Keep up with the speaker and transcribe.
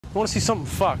I want to see something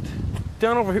fucked.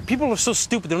 Down over here, people are so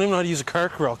stupid they don't even know how to use a car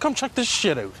corral. Come check this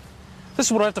shit out. This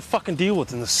is what I have to fucking deal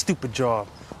with in this stupid job.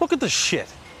 Look at this shit.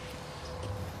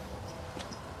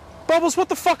 Bubbles, what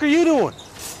the fuck are you doing?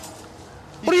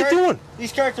 What are you doing?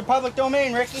 These carts are public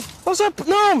domain, Ricky. What's that?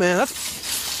 No, man.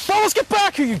 That's... Bubbles, get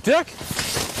back here, you dick.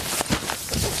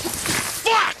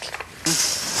 Fuck!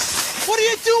 What are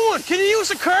you doing? Can you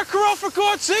use a car corral for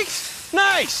God's sake?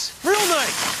 Nice. Real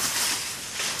nice.